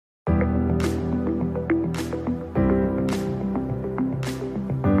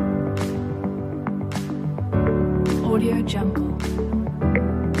Audio Jungle.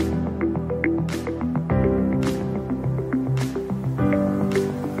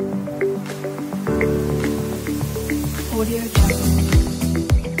 Audio Jungle.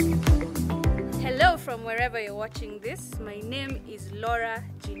 Hello from wherever you're watching this. My name is Laura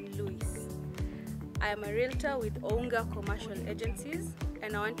Jean Lewis. I am a realtor with Ounga Commercial Agencies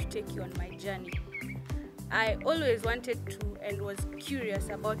and I want to take you on my journey. I always wanted to and was curious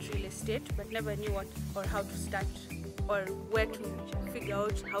about real estate but never knew what or how to start or where to figure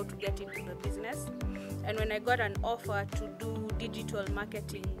out how to get into the business. And when I got an offer to do digital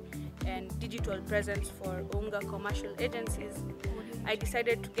marketing and digital presence for Ounga Commercial Agencies, I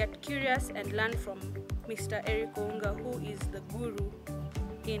decided to get curious and learn from Mr. Eric Ounga, who is the guru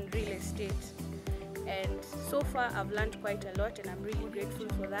in real estate. And so far I've learned quite a lot and I'm really grateful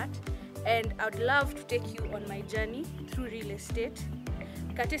for that. And I'd love to take you on my journey through real estate.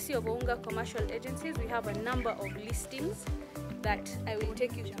 Courtesy of Ounga Commercial Agencies, we have a number of listings that I will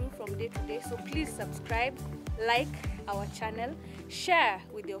take you through from day to day. So please subscribe, like our channel, share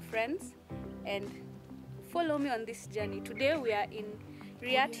with your friends, and follow me on this journey. Today we are in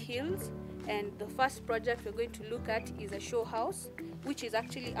Riat Hills, and the first project we're going to look at is a show house, which is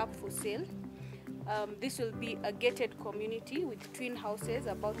actually up for sale. This will be a gated community with twin houses,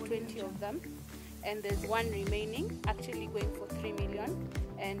 about 20 of them, and there's one remaining, actually going for 3 million,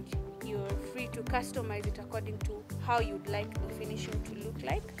 and you're free to customize it according to how you'd like the finishing to look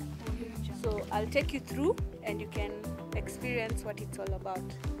like. So I'll take you through and you can experience what it's all about.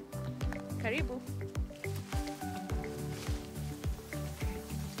 Karibu.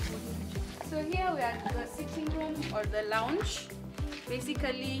 So here we are at the sitting room or the lounge.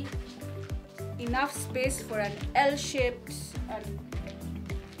 Basically enough space for an L-shaped and,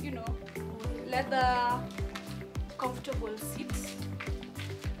 leather comfortable seats.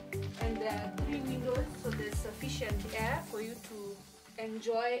 And there are 3 windows, so there's sufficient air for you to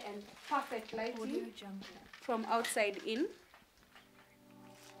enjoy and perfect lighting from outside in.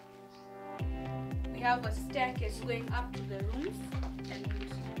 We have a staircase going up to the rooms, and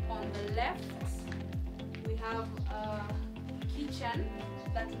on the left we have a kitchen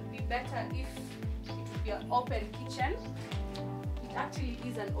that would be better if it would be an open kitchen. It actually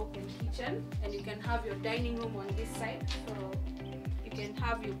is an open kitchen, and you can have your dining room on this side, so you can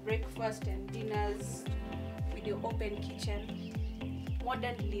have your breakfast and dinners with your open kitchen.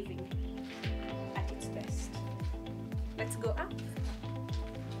 Modern living at its best. Let's go up.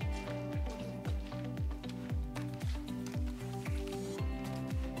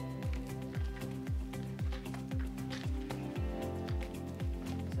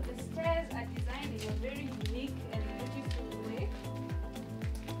 So the stairs are designed in a very unique and beautiful way.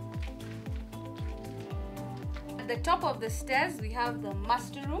 At the top of the stairs we have the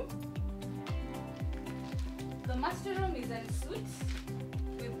master room. The master room is en suite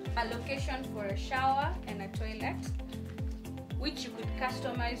with a location for a shower and a toilet, which you could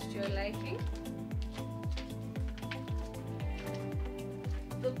customize to your liking.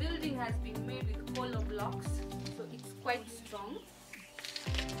 The building has been made with hollow blocks, so it's quite strong.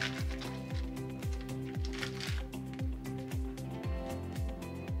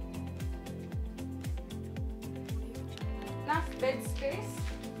 Enough bed space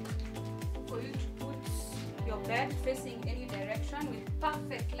for you to put your bed facing any direction with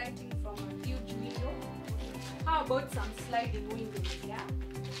perfect lighting from a huge window. How about some sliding windows, yeah?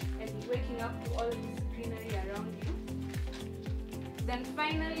 And waking up to all this greenery around you. Then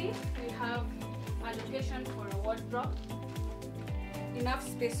finally, we have a location for a wardrobe. Enough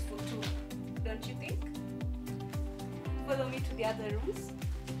space for 2, don't you think? Follow me to the other rooms.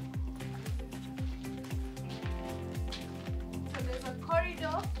 So there's a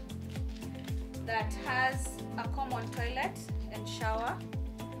corridor that has a common toilet and shower,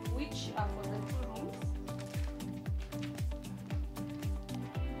 which are for the 2 rooms.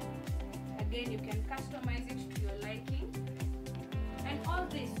 Again, you can customize it to your liking. And all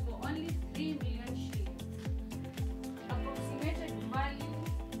this for only 3 million shillings. Approximated value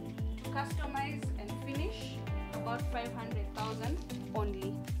to customize and finish about 500,000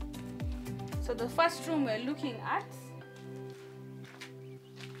 only. So the first room we're looking at,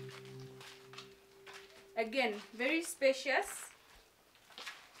 again, very spacious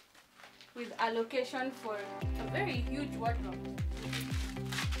with a location for a very huge wardrobe.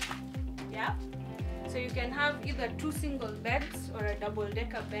 Yeah, so you can have either 2 single beds or a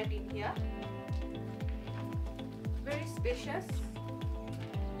double-decker bed in here. Very spacious.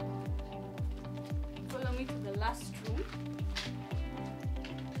 Follow me to the last room.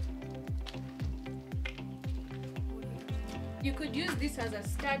 You could use this as a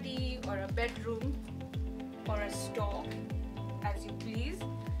study or a bedroom. or a store, as you please,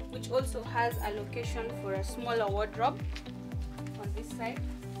 which also has a location for a smaller wardrobe on this side.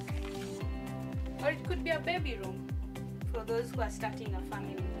 Or it could be a baby room for those who are starting a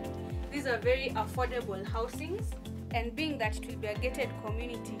family. These are very affordable housings, and being that it will be a gated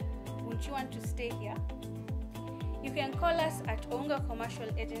community, wouldn't you want to stay here? You can call us at Ounga Commercial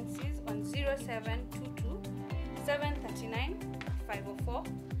Agencies on 0722 739 504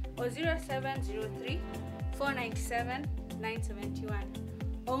 or 0703 497 971.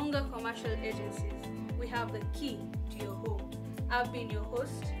 Ounga Commercial Agencies, we have the key to your home. I've been your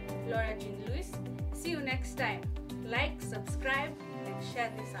host, Laura Jean Lewis. See you next time. Like, subscribe, and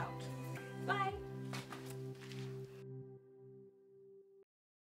share this out. Bye.